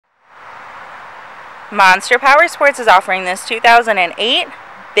Monster Powersports is offering this 2008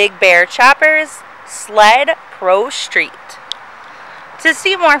 Big Bear Choppers Sled ProStreet. To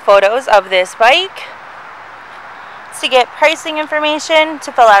see more photos of this bike, to get pricing information,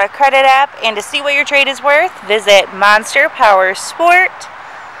 to fill out a credit app, and to see what your trade is worth, visit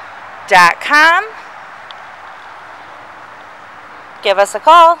monsterpowersport.com. Give us a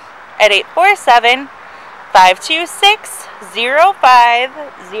call at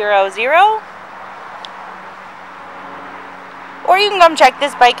 847-526-0500. Or you can come check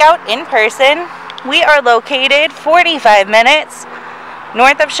this bike out in person. We are located 45 minutes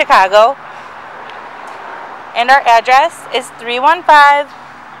north of Chicago. And our address is 315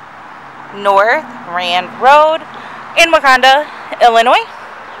 North Rand Road in Wauconda, Illinois.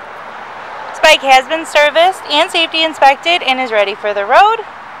 This bike has been serviced and safety inspected and is ready for the road.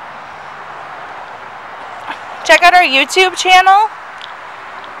 Check out our YouTube channel.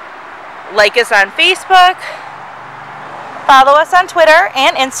 Like us on Facebook. Follow us on Twitter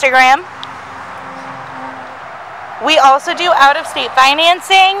and Instagram. We also do out-of-state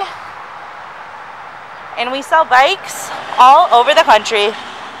financing. And we sell bikes all over the country.